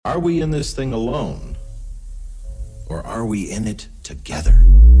Are we in this thing alone? Or are we in it together? In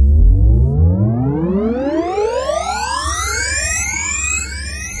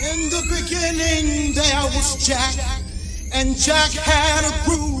the beginning there was Jack, and Jack had a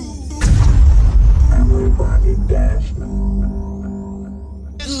groove. Everybody dance now.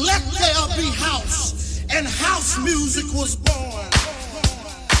 And let there be house, and house music was born.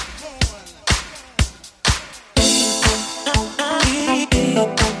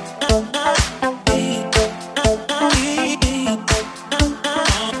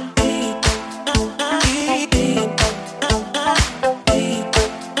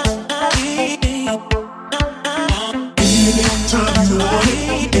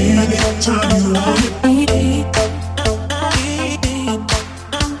 Time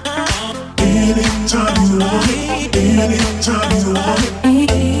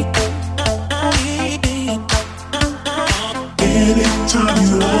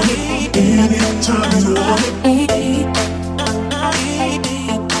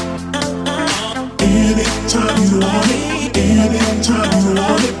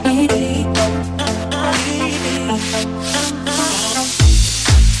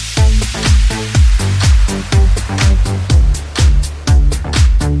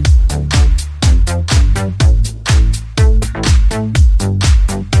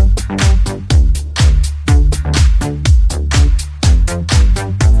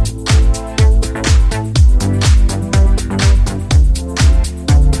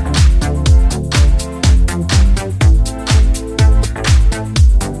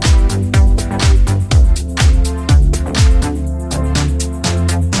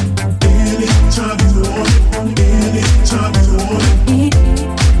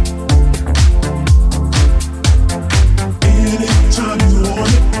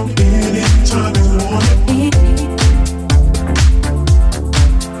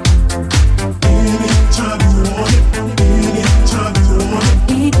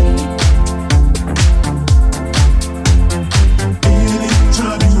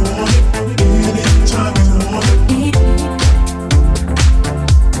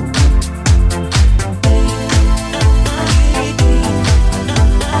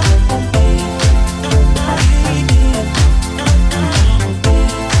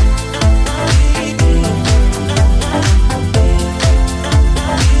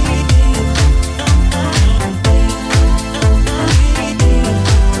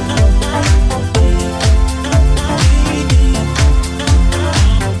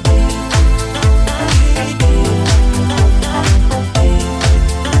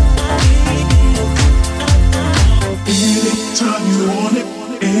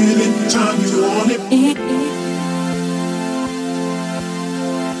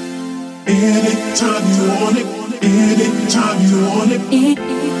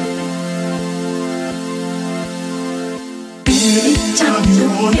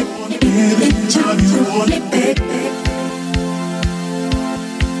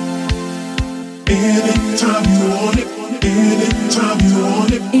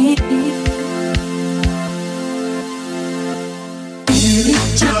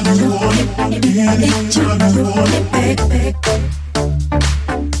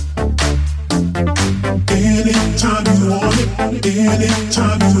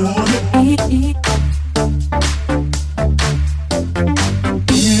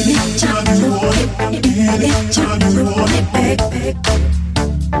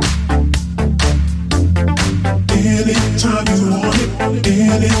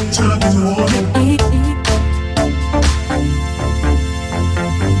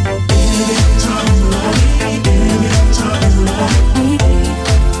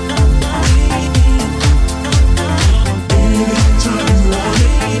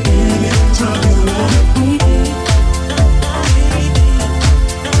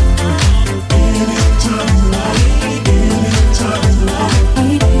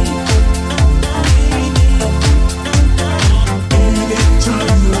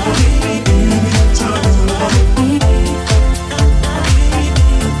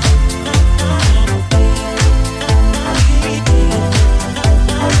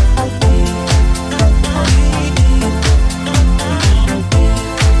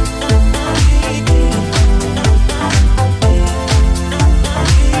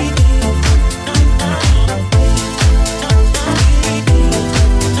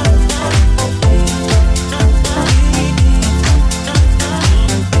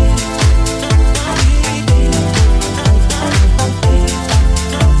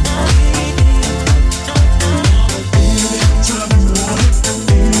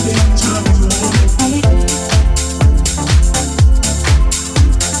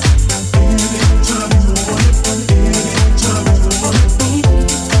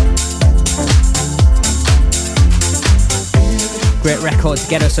favourite record to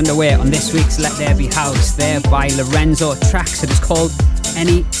get us underway on this week's Let There Be House, there by Lorenzo Trax. It is called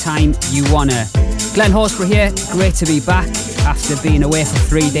Anytime You Wanna. Glenn Horsburgh here, great to be back after being away for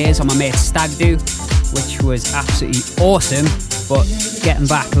 3 days on my mate's stag do, which was absolutely awesome, but getting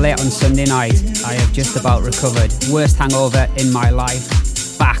back late on Sunday night, I have just about recovered. Worst hangover in my life,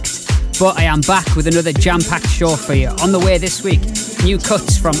 fact. But I am back with another jam-packed show for you. On the way this week, new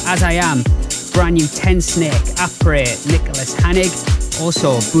cuts from As I Am, brand new Ten Snake, Apre, Nicholas Hannig,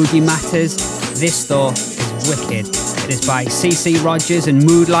 also Boogie Matters. This though is wicked. It is by CC Rogers and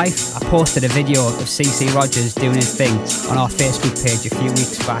Mood Life. I posted a video of CC Rogers doing his thing on our Facebook page a few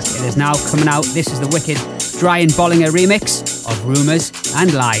weeks back. It is now coming out. This is the wicked Brian Bollinger remix of Rumours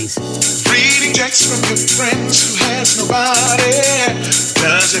and Lies. Reading texts from your friends who has nobody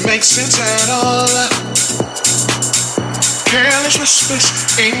doesn't make sense at all. Careless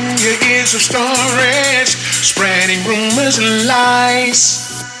whispers in your ears of stories, spreading rumors and lies.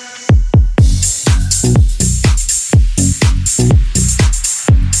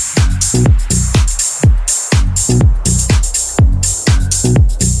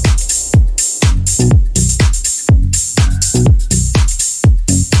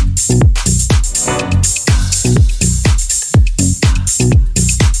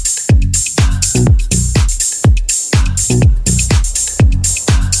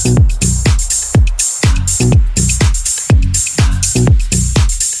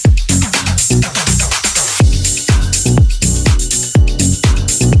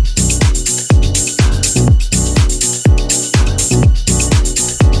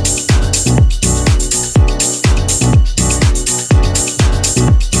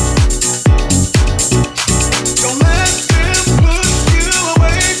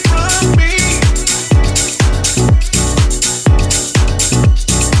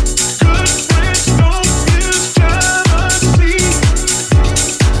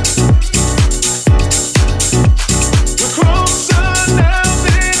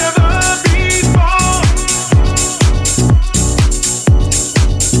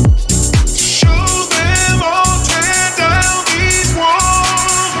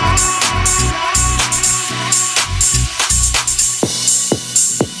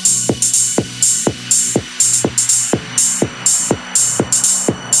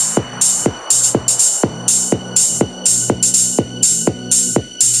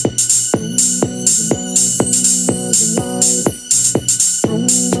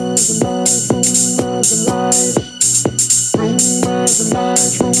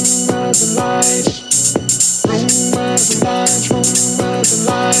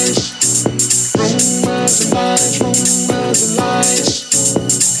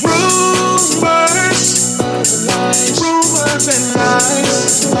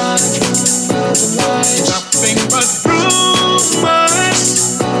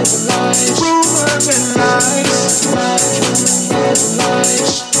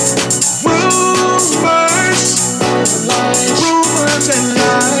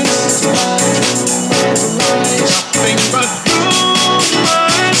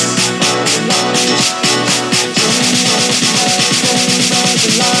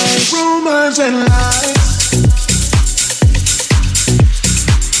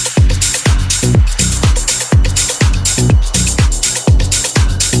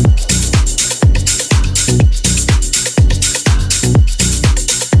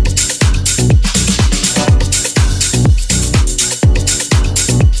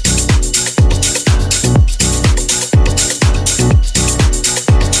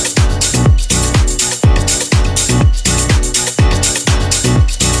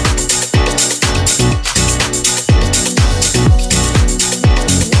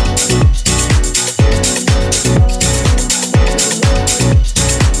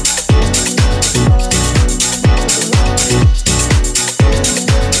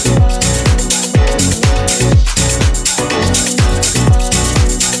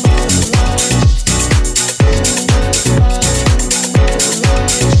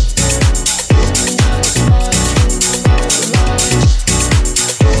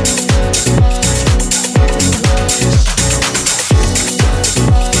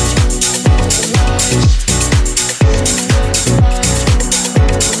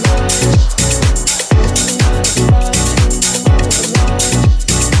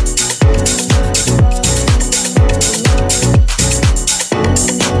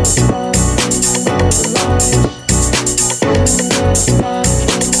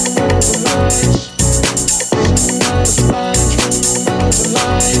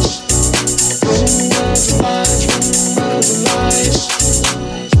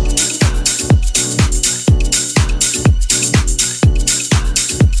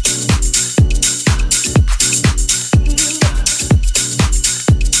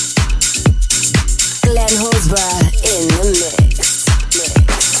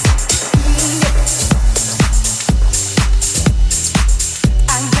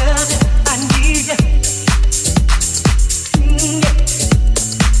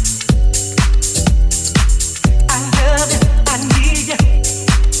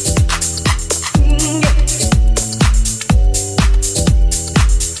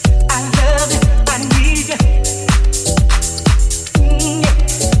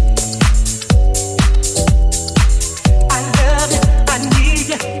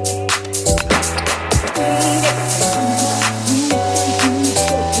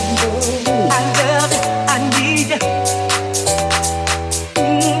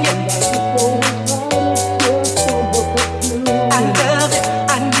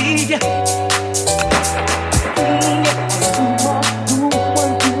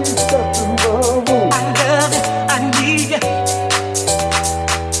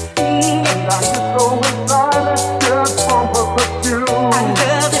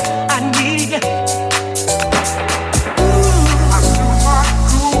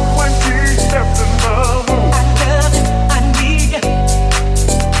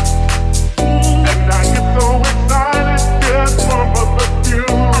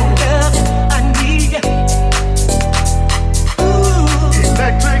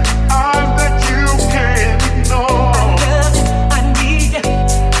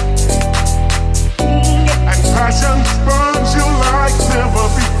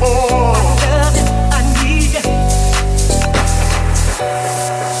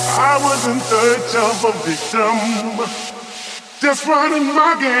 victim, just running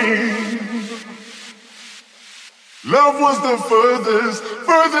my game. Love was the furthest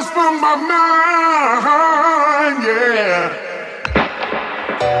from my mind, yeah.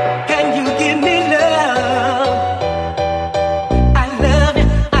 Can you give me love? I love you,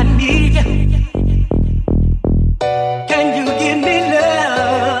 I need you. Can you give me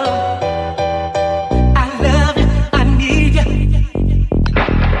love? I love you, I need you.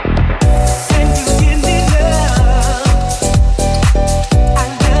 Can you give me love? I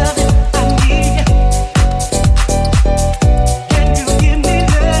love you, I need you. Can you give me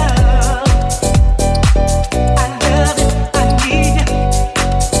love? I love you, I need you.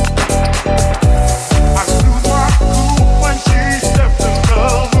 I lose my cool when she steps in the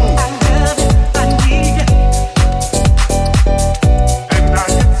room, I love you, I need you. and I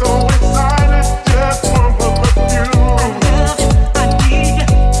get so excited just from her perfume. Love you, I need you.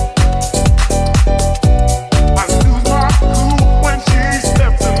 I lose my cool when she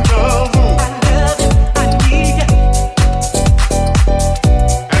steps in the room, Love you, I need you.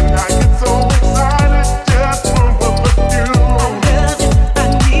 and I get so excited just from her perfume. Love you, I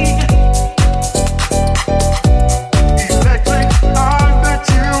need you. Electric eye that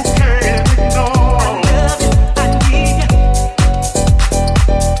you can't ignore, Love you, I need you.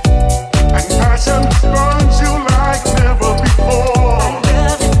 and passion burns you like never before.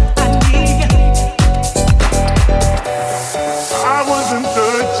 Love you, I need you. I was in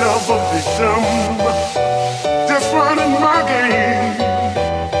search of a victim, just running my game.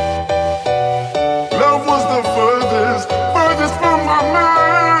 Love was the furthest from my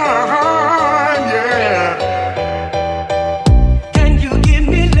mind, yeah. Can you give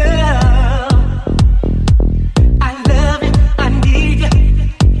me love? I love you, I need you.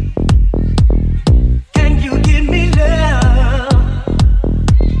 Can you give me love?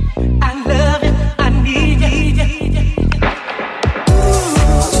 I love you, I need you.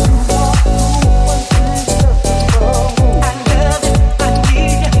 I love you, I need you. I love you, I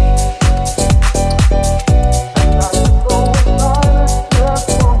need you.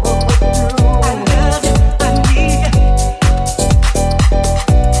 I love you, I need you.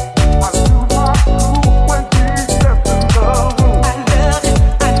 Love you,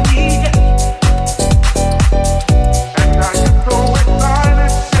 I need you. Love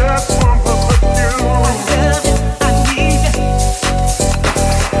you, I need you.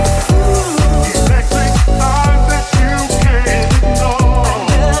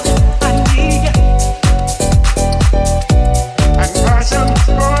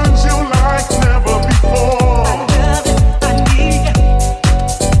 Love you, I need you. I love you, I need you.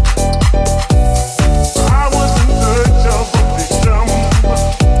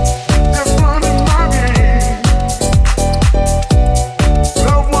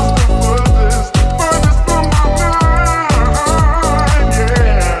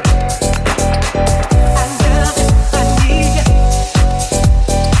 I love you, I need you. I love you, I need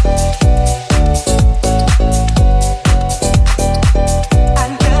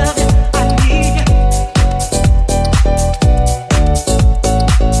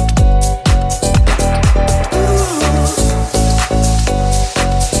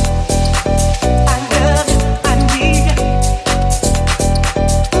you.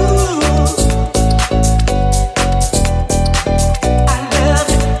 I love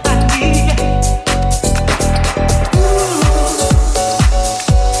you, I need you.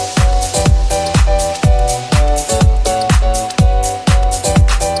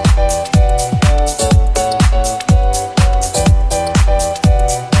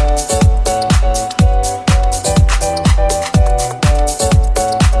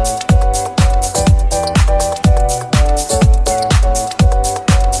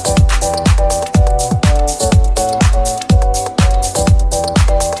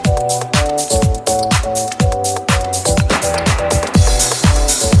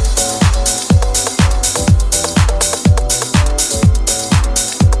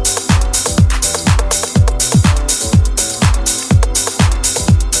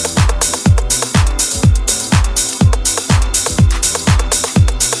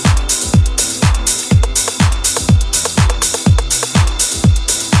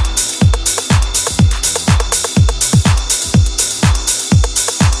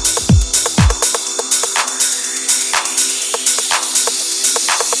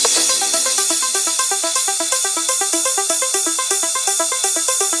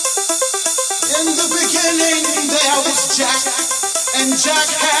 In the beginning there was Jack, and Jack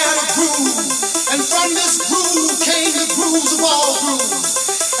had a groove, and from this groove came the grooves of all grooves.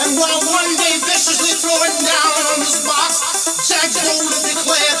 And while one day viciously throwing down on his box, Jack boldly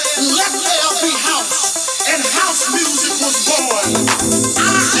declared, "Let there be house." And house music was born.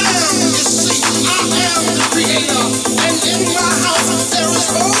 I am, you see, I am the creator. And in my house there is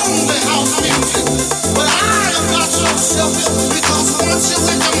only house music. But I am not so selfish, because once you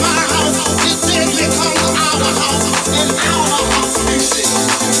enter my house, it then becomes our house and our house music.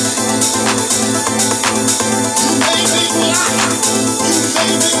 You may be black, you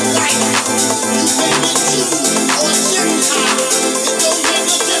may be white, you may be Jew or Gentile. It don't make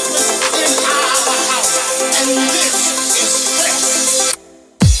a difference in our house. And this is fresh.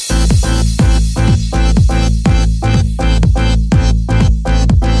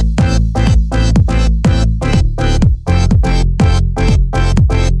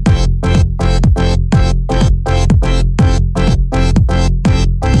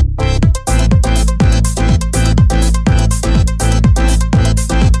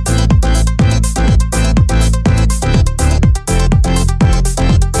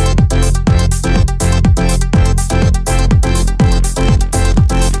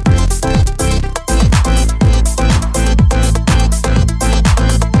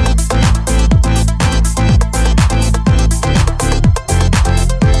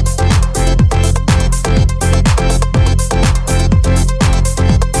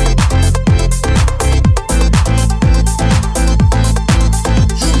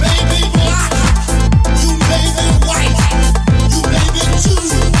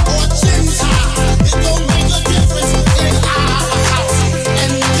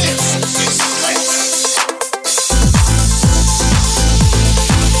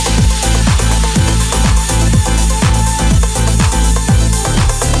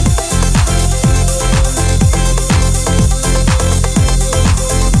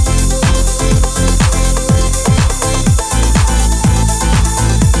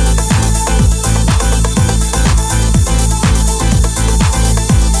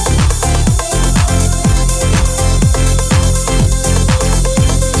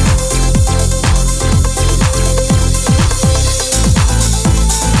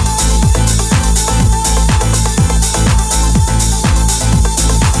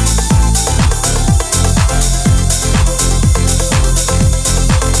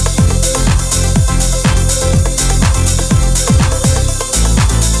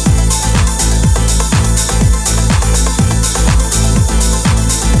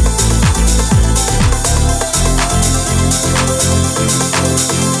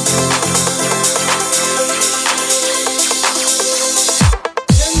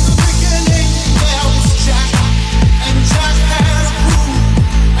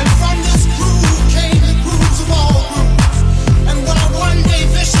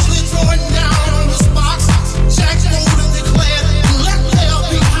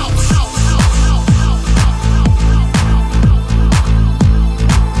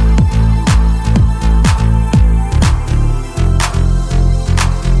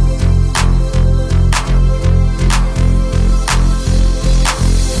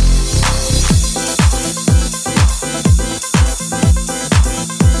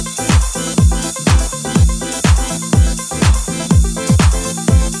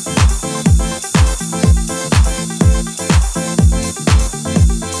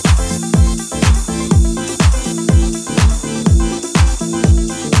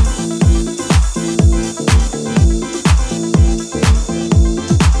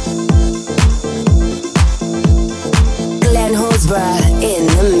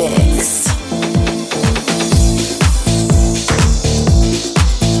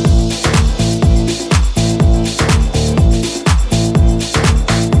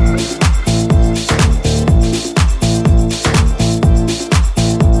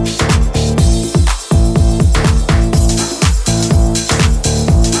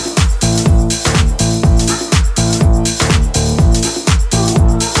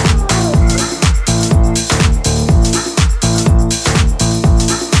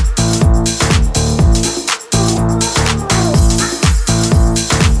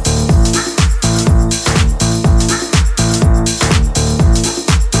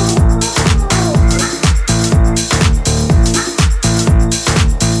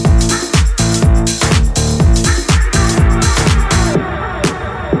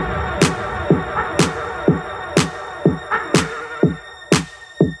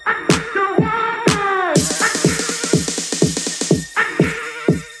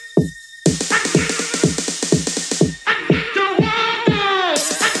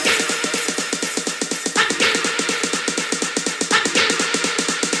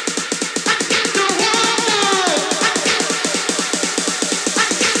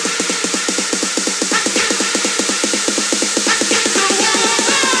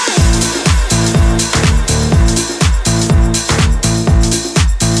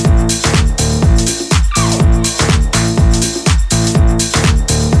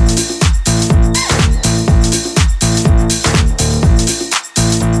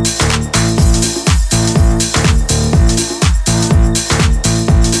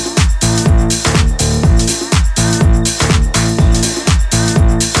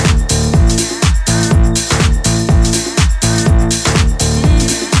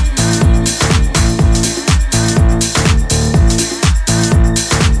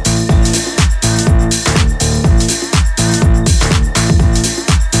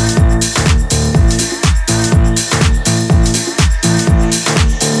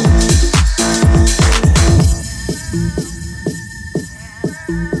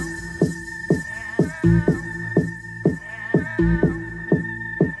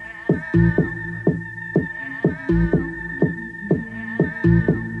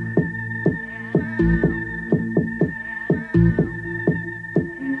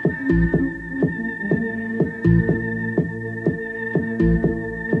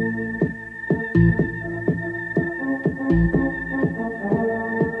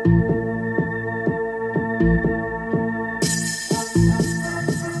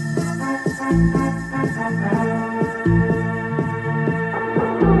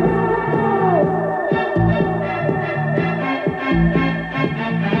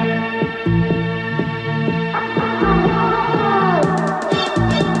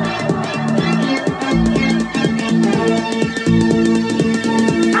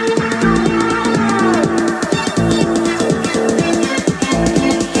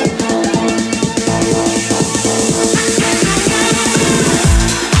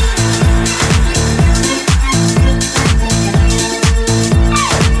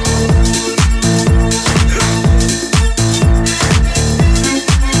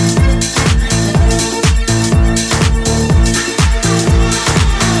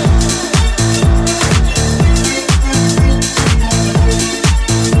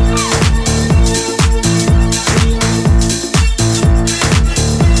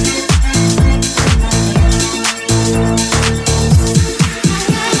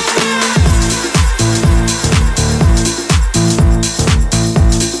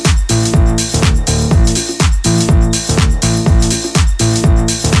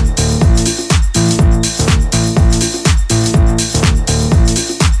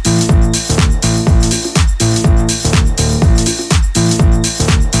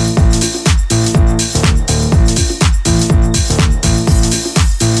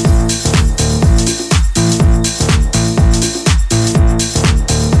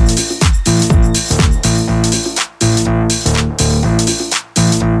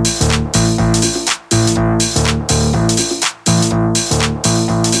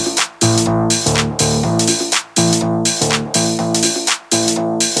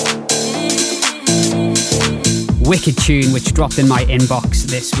 Wicked tune which dropped in my inbox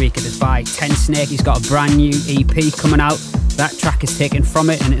this week. It is by Ten Snake. He's got a brand new EP coming out. That track is taken from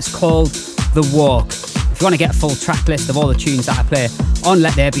it and it's called The Walk. If you want to get a full track list of all the tunes that I play on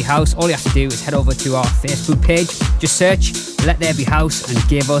Let There Be House, all you have to do is head over to our Facebook page. Just search Let There Be House and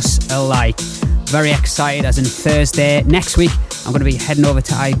give us a like. Very excited as in Thursday next week I'm going to be heading over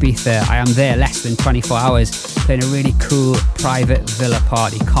to Ibiza. I am there less than 24 hours playing a really cool private villa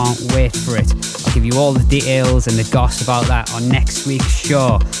party. Can't wait for it. I'll give you all the details and the goss about that on next week's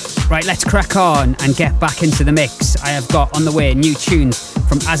show. Right, let's crack on and get back into the mix. I have got on the way new tunes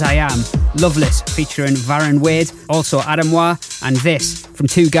from As I Am, Loveless featuring Varun Wade, also Adamois, and this from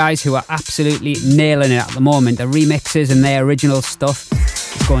two guys who are absolutely nailing it at the moment. The remixes and their original stuff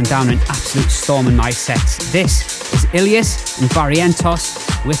is going down an absolute storm in my sets. This is Ilias and Barrientos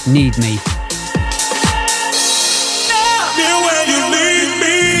with Need Me. Where you need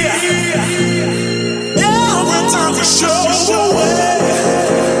me, every time you show away.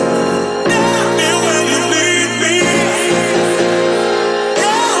 Where you need me,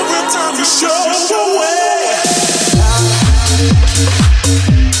 every time you show away.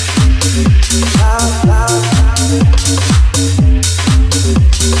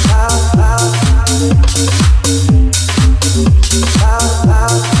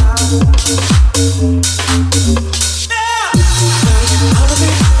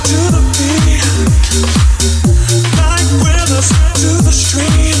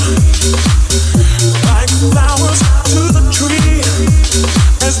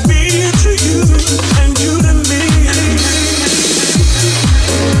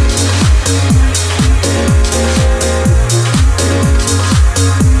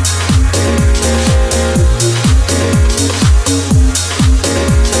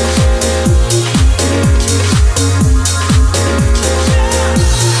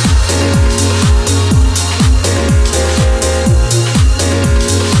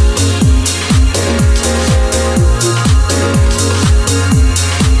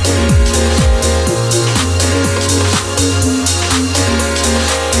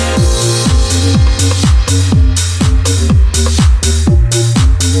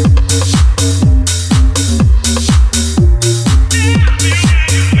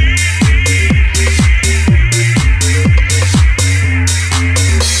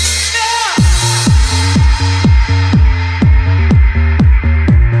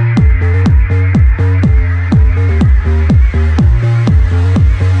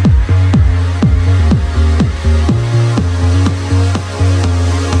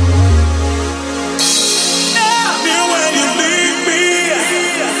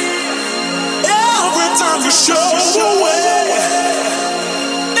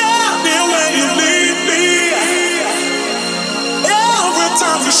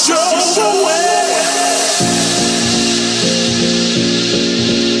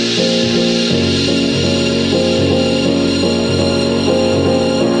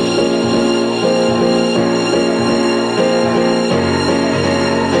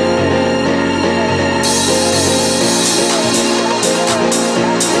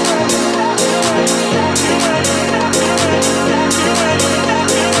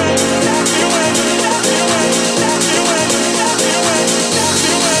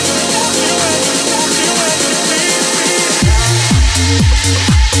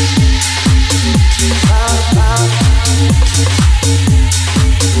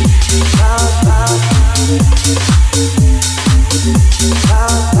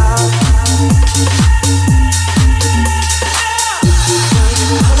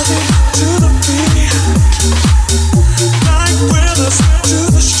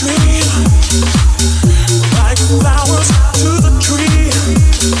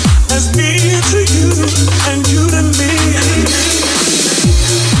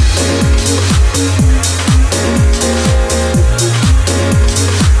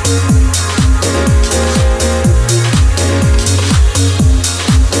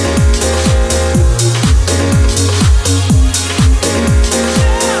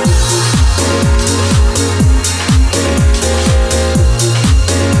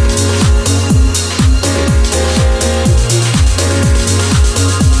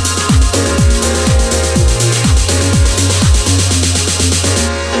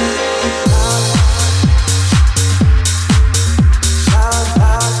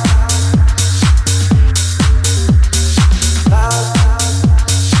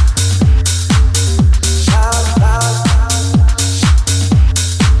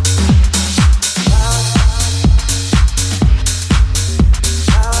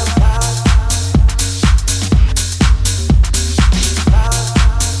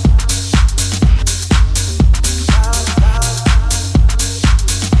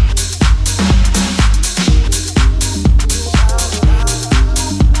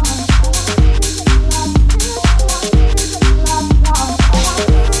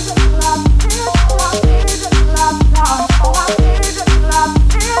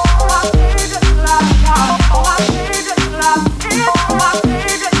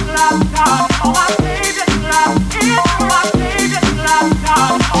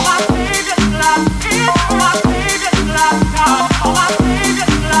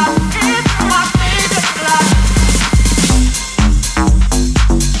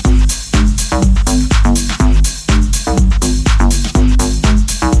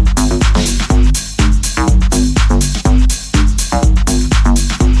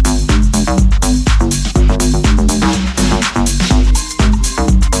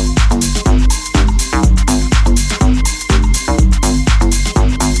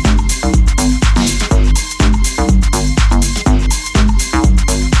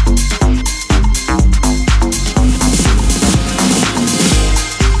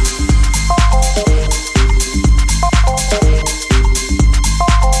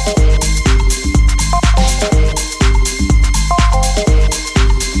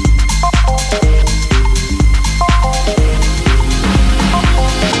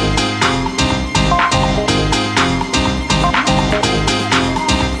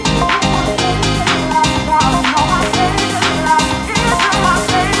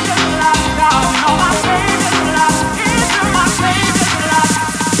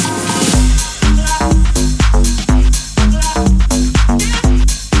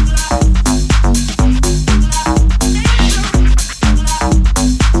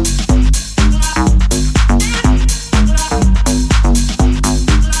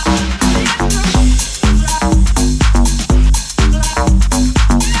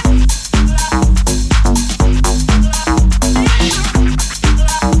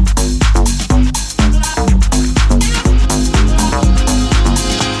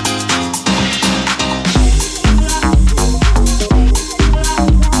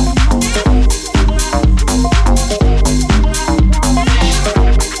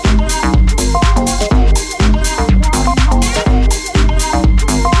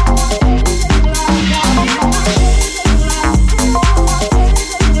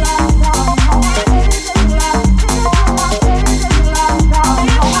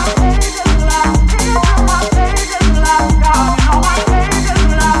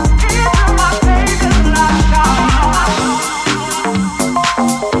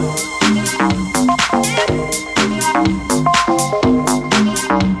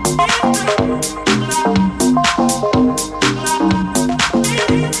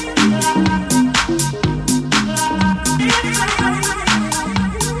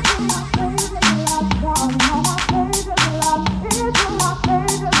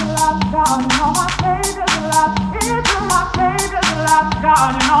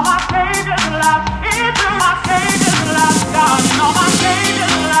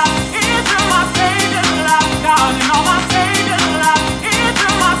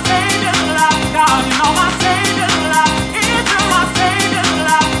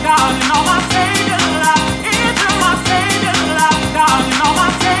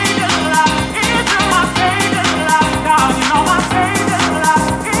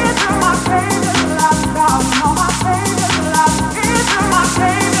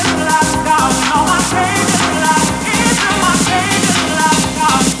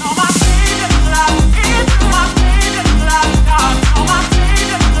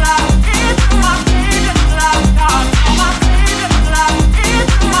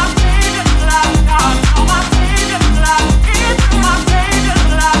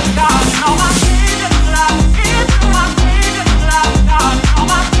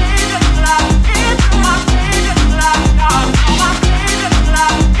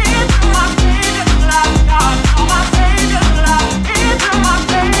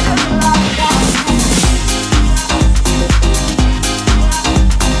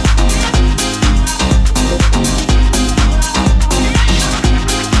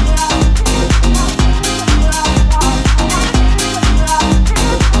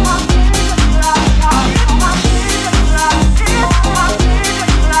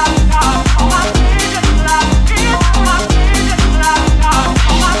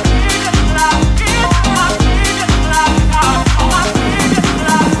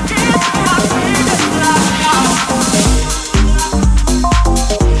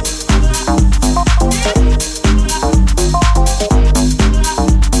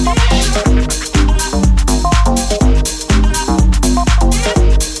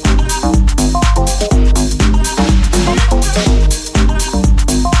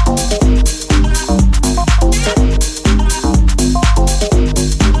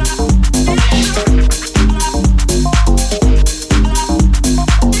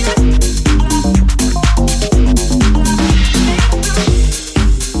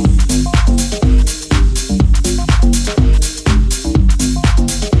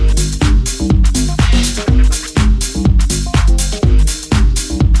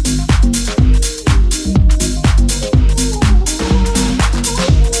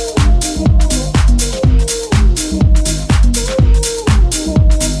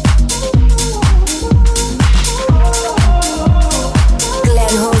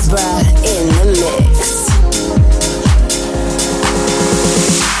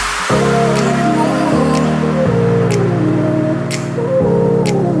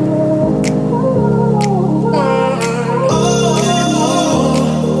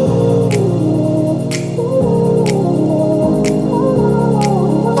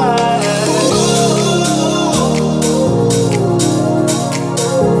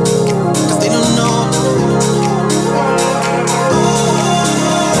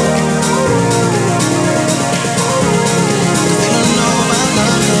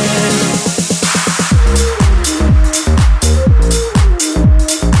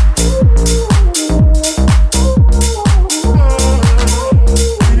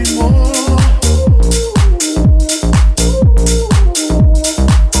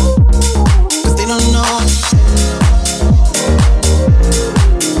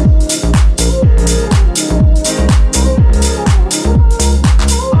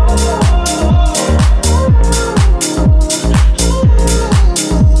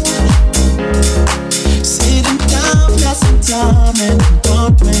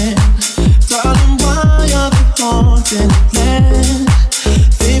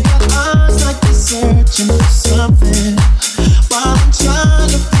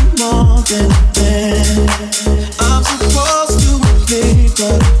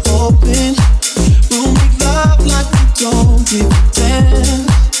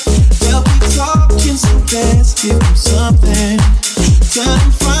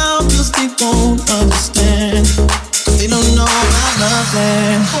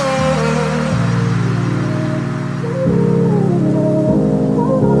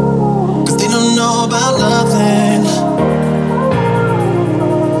 about nothing.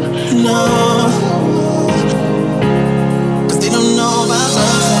 No, 'cause they don't know about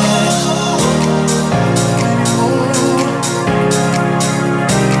nothing.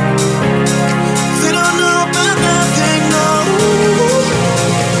 They don't know about nothing, no.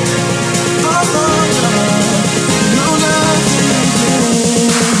 Oh, no, no, nothing.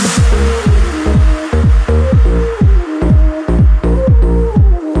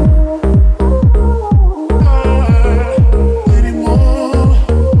 Oh.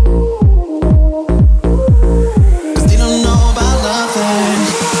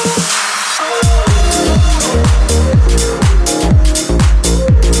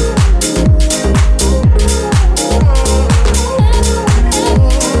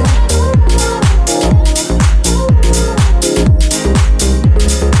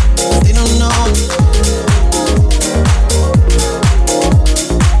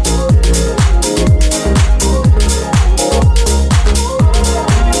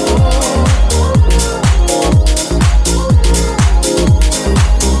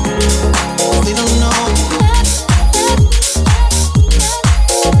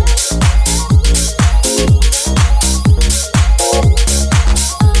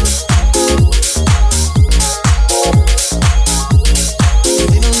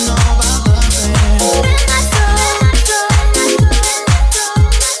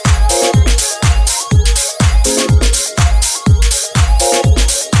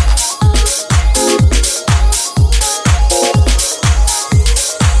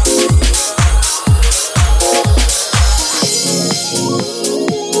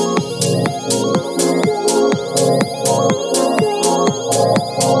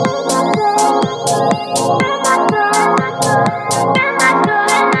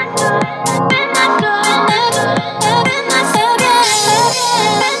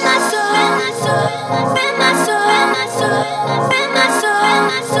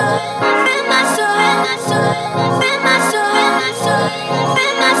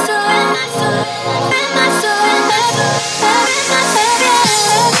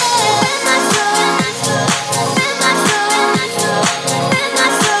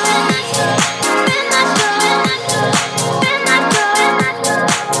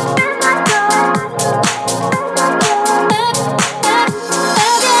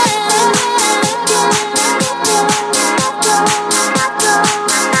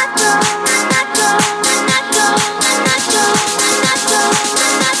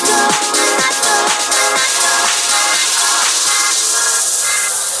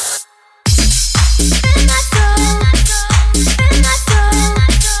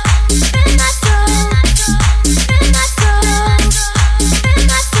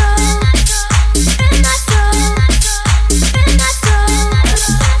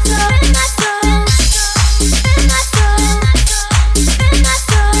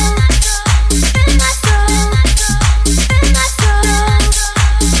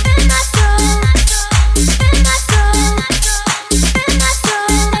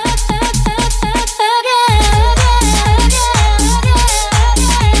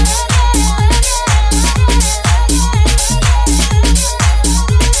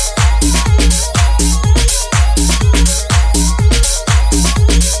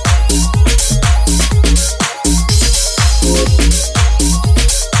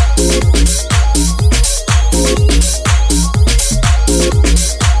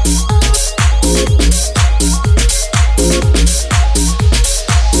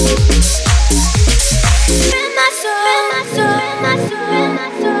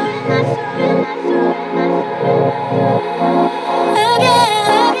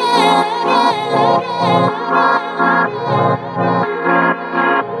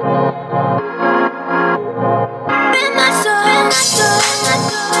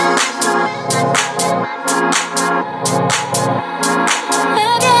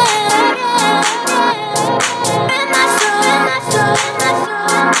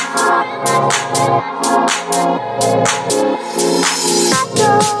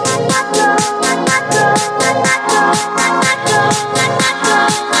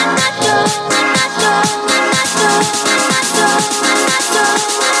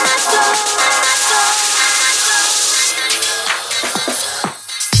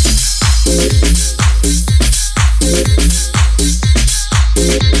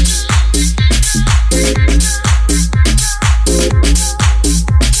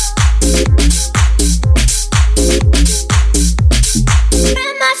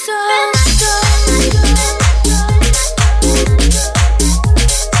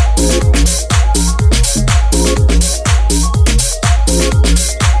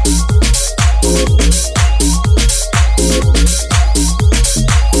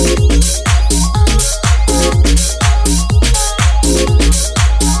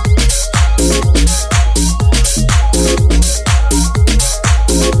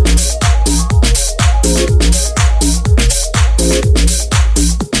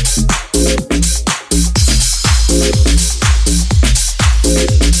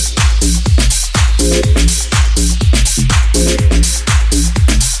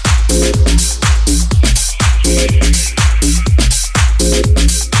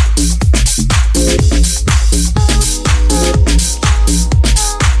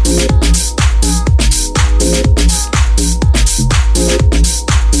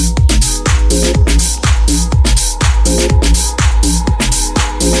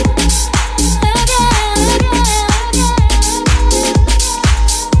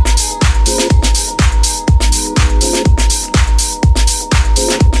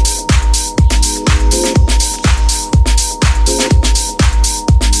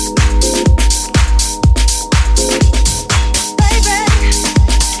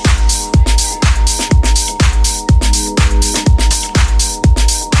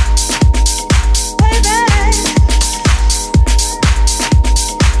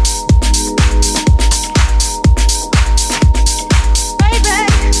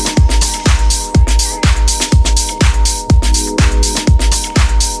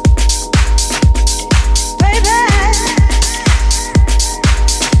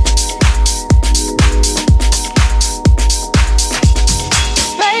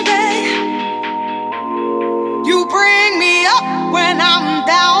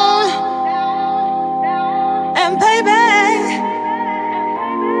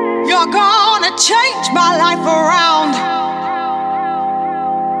 change my life around.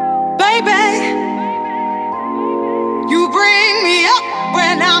 Baby, you bring me up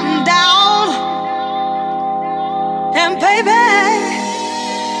when I'm down. And baby,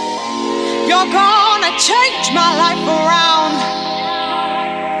 you're gonna change my life around.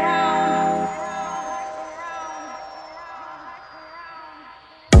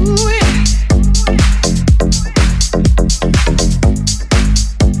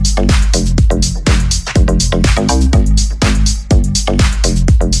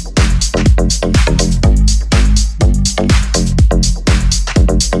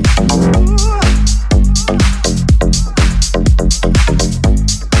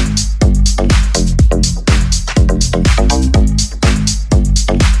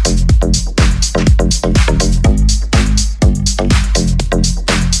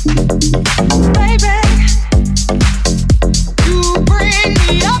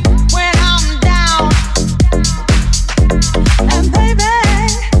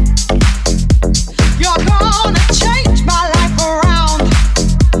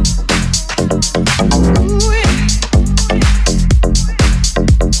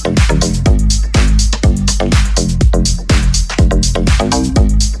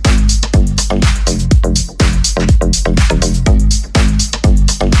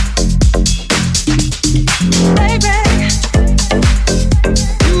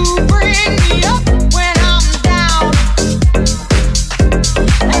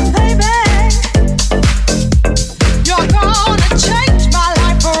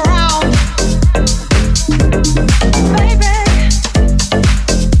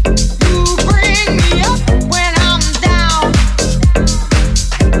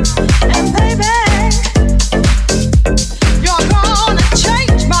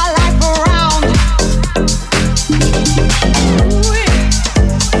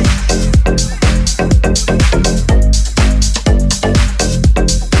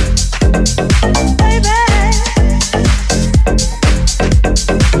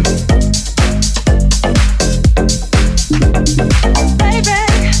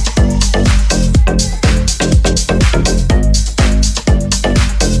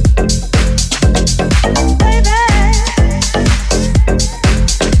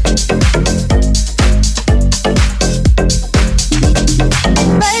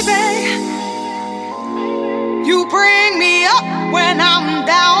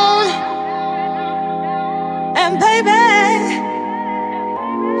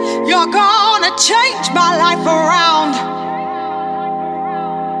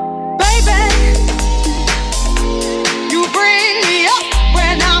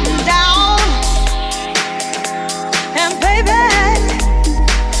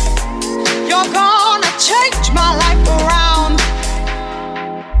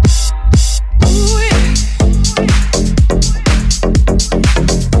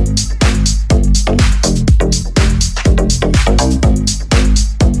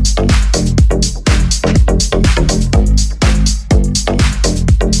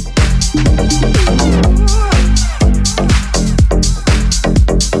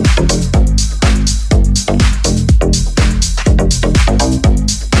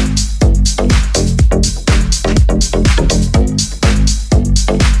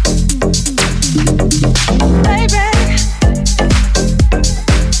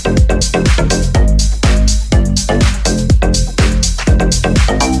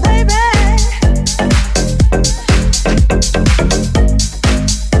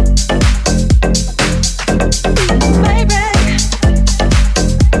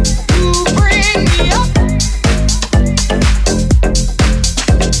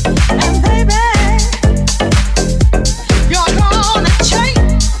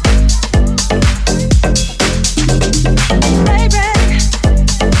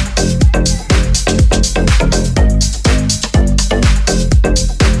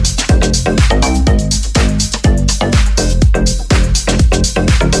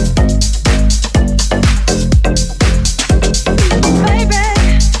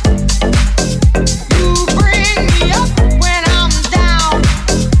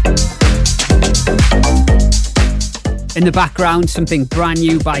 In the background, something brand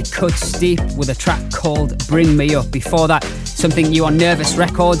new by Cuts Deep with a track called Bring Me Up. Before that, something new on Nervous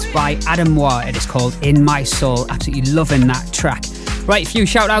Records by Adam Moore. It is called In My Soul. Absolutely loving that track. Right, a few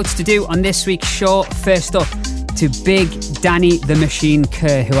shout outs to do on this week's show. First up, to Big Danny the Machine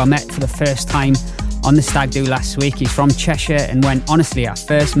Kerr, who I met for the first time on the Stag Do last week. He's from Cheshire, and when honestly I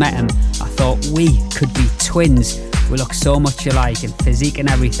first met him, I thought we could be twins. We look so much alike in physique and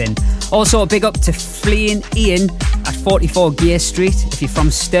everything. Also a big up to Fleeing Ian at 44 Gear Street. If you're from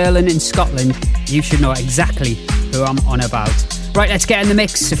Stirling in Scotland, you should know exactly who I'm on about. Right, let's get in the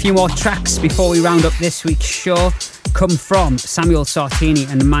mix. A few more tracks before we round up this week's show. Come from Samuel Sartini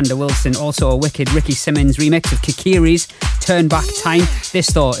and Amanda Wilson. Also a wicked Ricky Simmons remix of Kikiri's Turn Back Time. This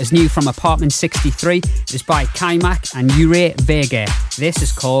though is new from Apartment 63. It is by Kaimak and Ure Vega. This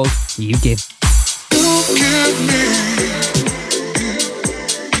is called You Give. You give me.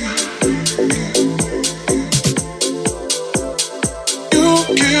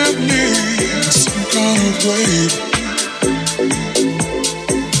 Give me some kind of wave.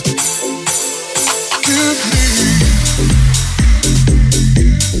 Give me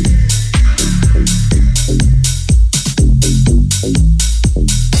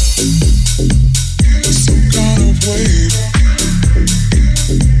some kind of wave. Give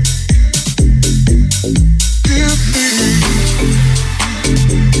me some kind of wave. You give me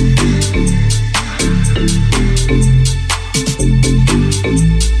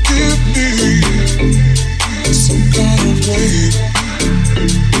some kind of wave.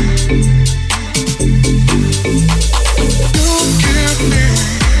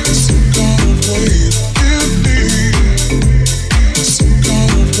 Give me some kind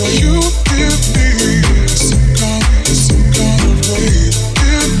of wave. You give me some kind of wave.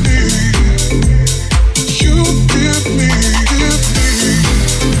 Give me. You give me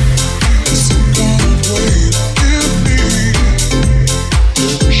some kind of wave. Give me. You give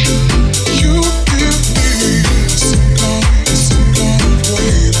me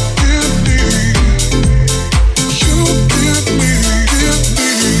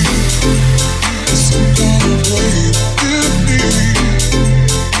some kind of wave. Give me. You give me some kind of wave. Give me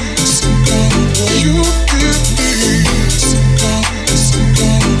some kind of wave. You give me some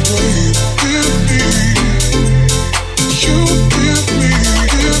kind of wave. Give me.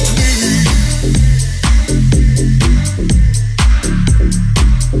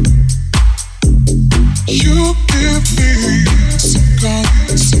 You give me You give me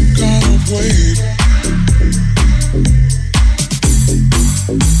some kind of wave.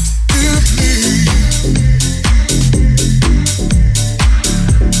 Give me.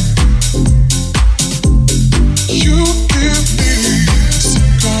 You give me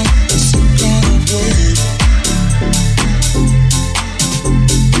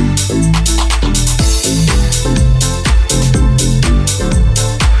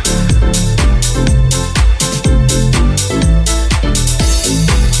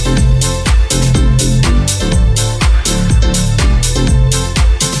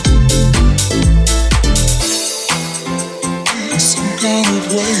some kind of wave. Some kind of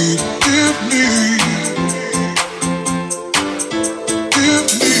wave.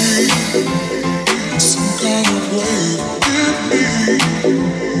 Give me some kind of wave. Give me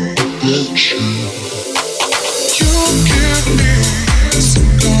attention. You give me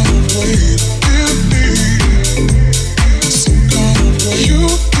some kind of wave. Give me some kind of wave. You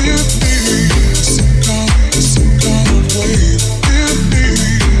give me some kind of wave. Give me.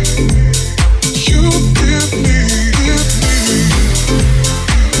 You give me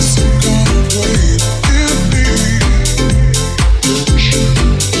some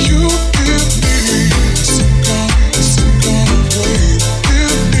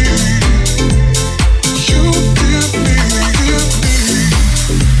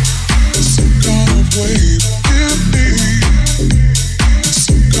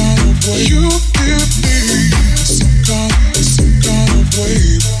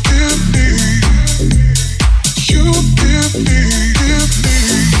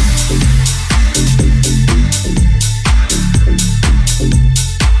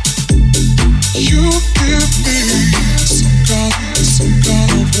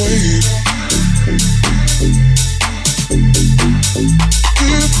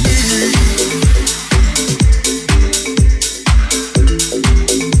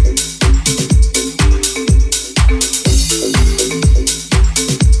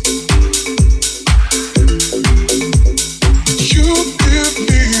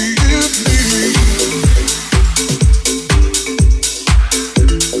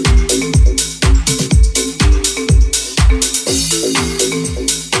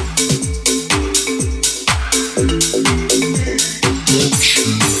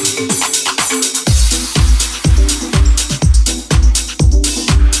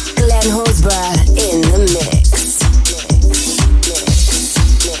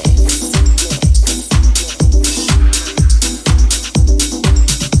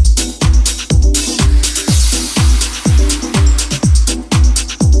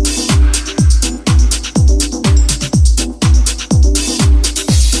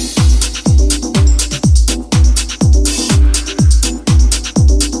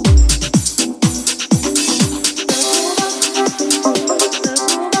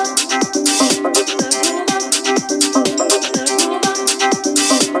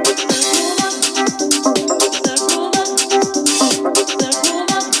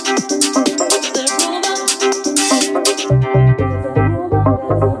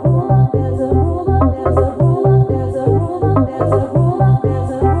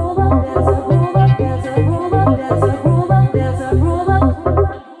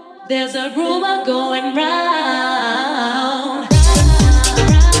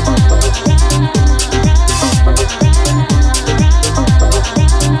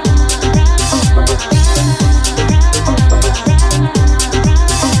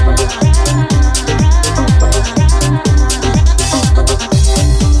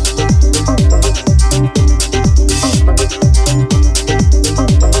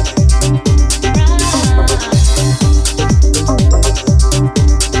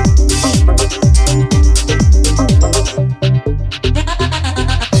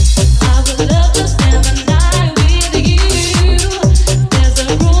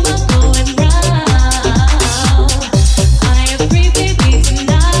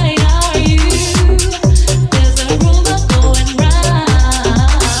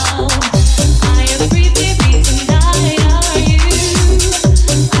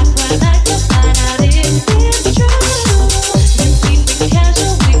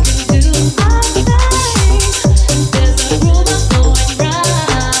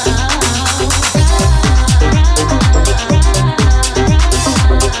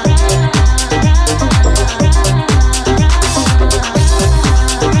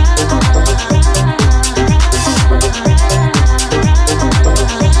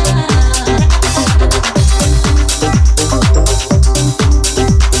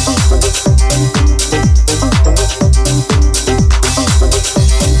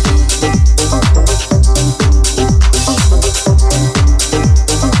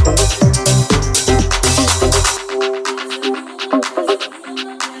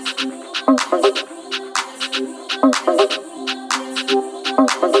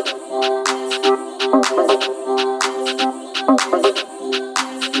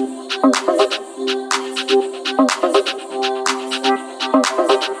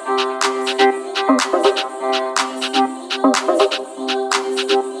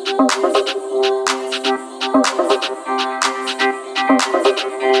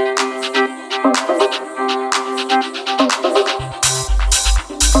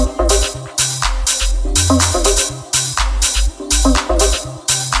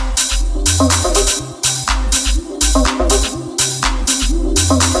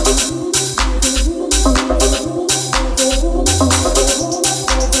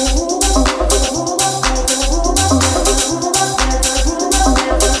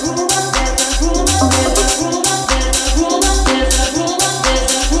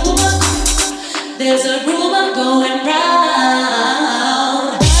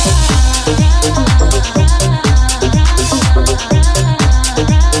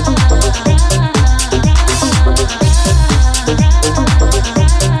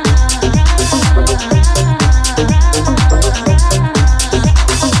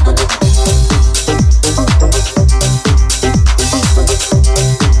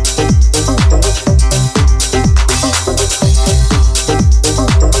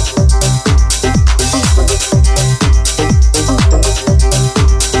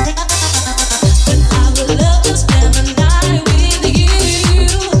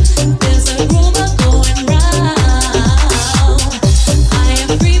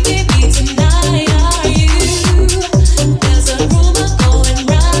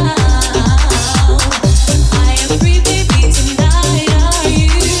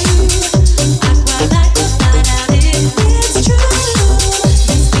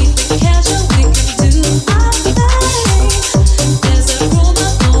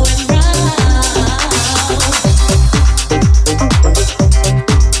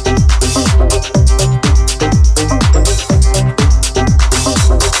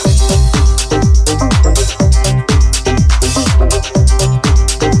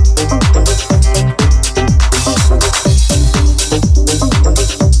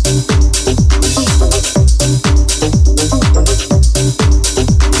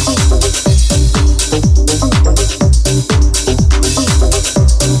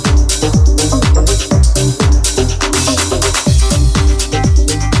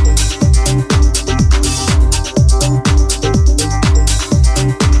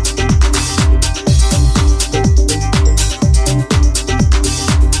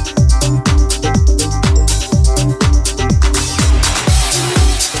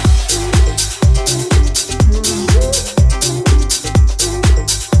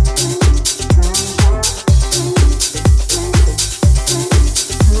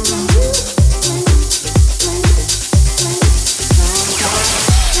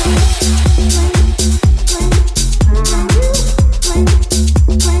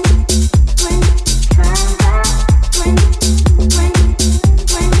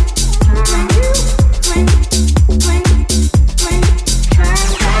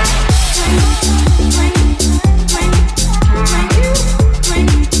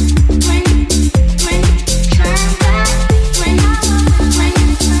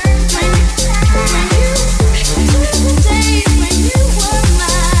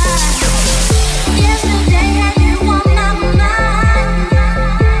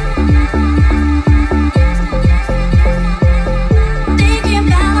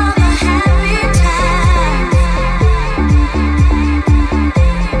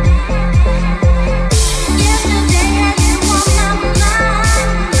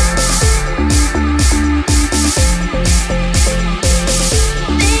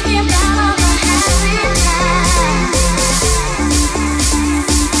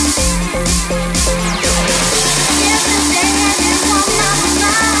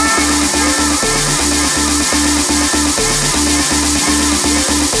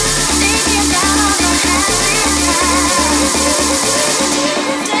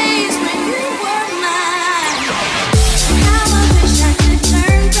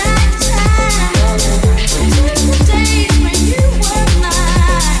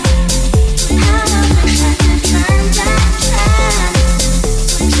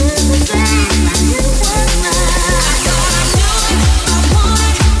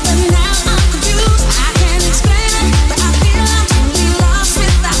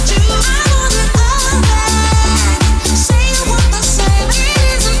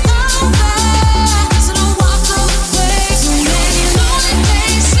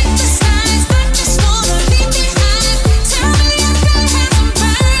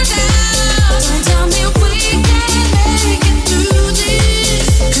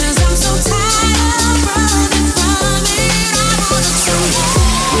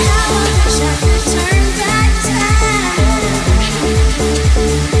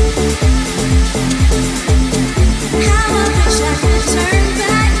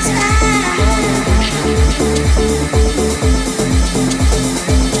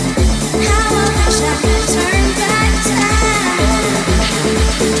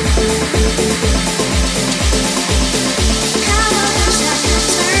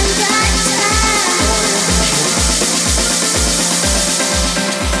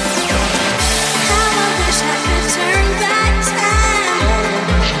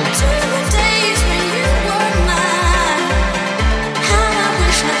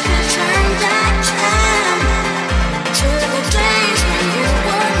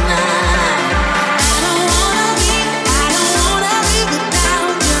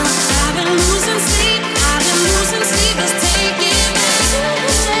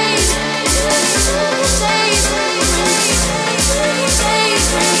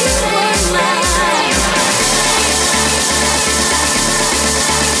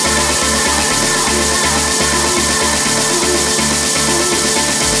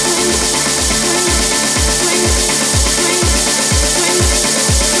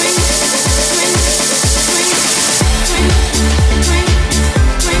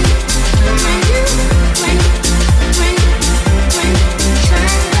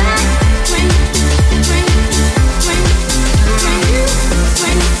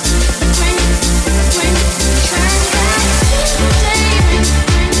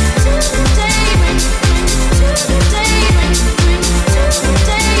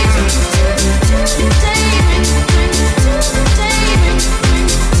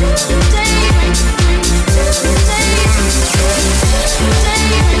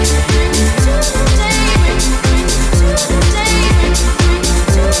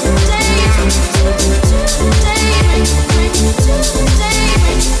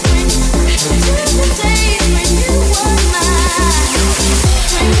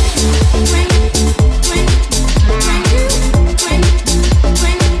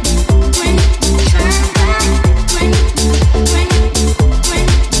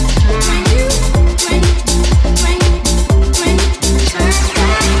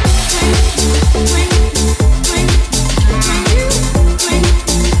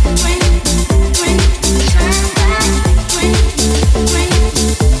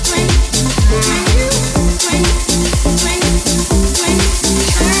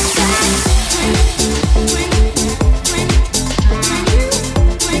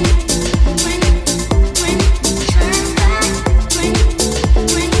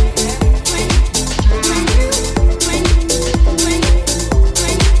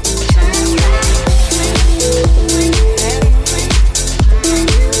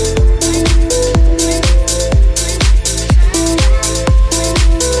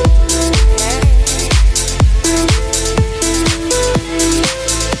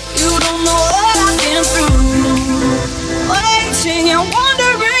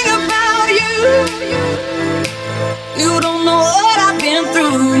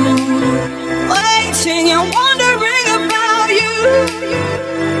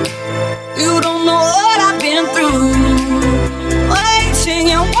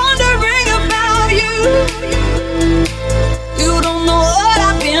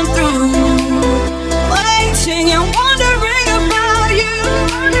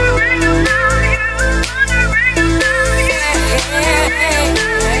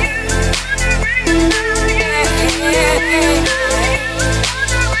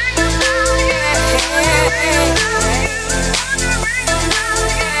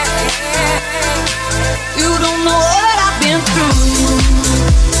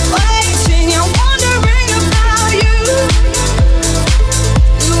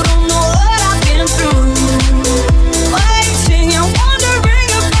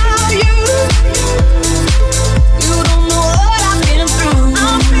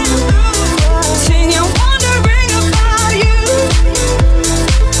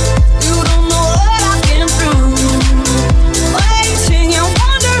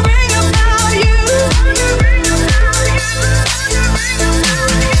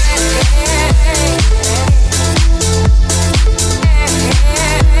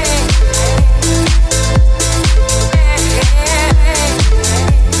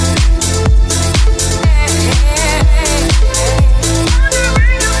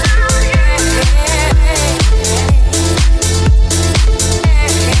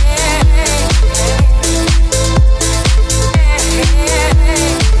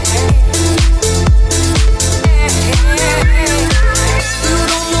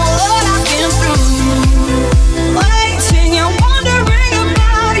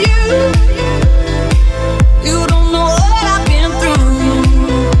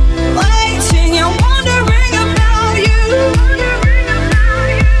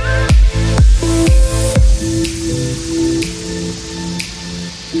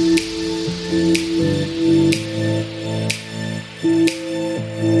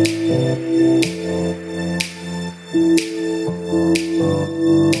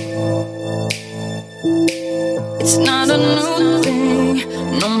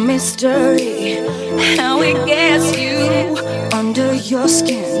your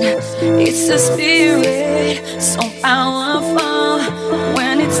skin. It's a spirit so powerful.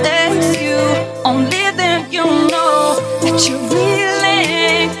 When it takes you, only then you know that you're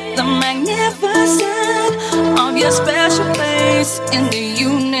really the magnificent of your special place in the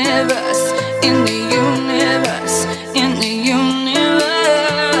universe, in the universe, in the universe.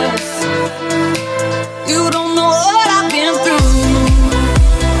 You don't know what I've been through,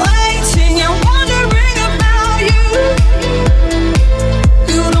 waiting and wondering about you.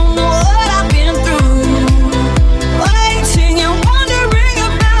 You don't know what I've been through, waiting and wondering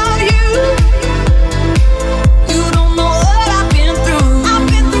about you. You don't know what I've been through. I've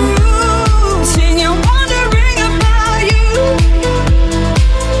been through, waiting and wondering about you.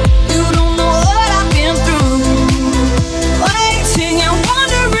 You don't know what I've been through, waiting and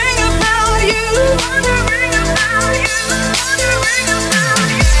wondering about you. Wondering about you, wondering about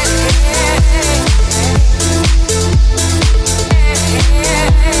you.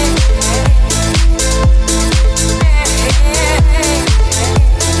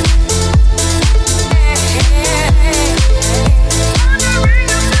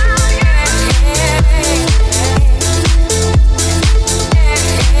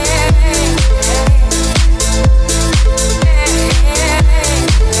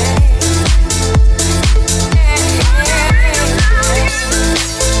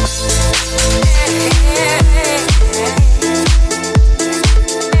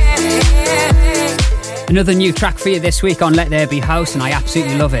 Another new track for you this week on Let There Be House, and I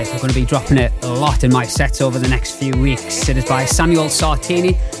absolutely love it. I'm going to be dropping it a lot in my sets over the next few weeks. It is by Samuel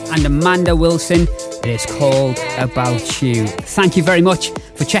Sartini and Amanda Wilson. It is called About You. Thank you very much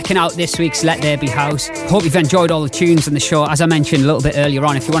for checking out this week's Let There Be House. Hope you've enjoyed all the tunes on the show. As I mentioned a little bit earlier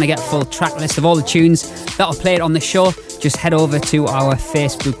on, if you want to get a full track list of all the tunes that are played on the show, just head over to our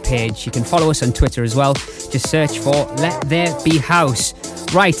Facebook page. You can follow us on Twitter as well. Just search for Let There Be House.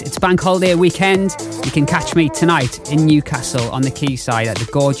 Right, it's Bank Holiday weekend. You can catch me tonight in Newcastle on the quayside at the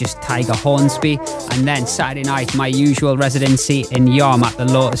gorgeous Tiger Hornsby, and then Saturday night, my usual residency in Yarm at the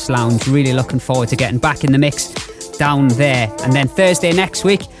Lotus Lounge. Really looking forward to getting back in the mix down there. And then Thursday next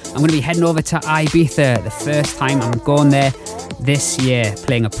week, I'm going to be heading over to Ibiza. The first time I'm going there this year,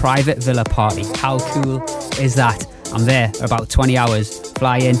 playing a private villa party. How cool is that? I'm there about 20 hours,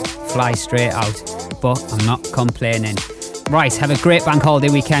 fly in, fly straight out, but I'm not complaining. Right, have a great bank holiday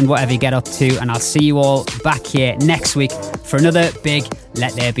weekend, whatever you get up to, and I'll see you all back here next week for another big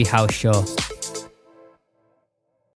Let There Be House show.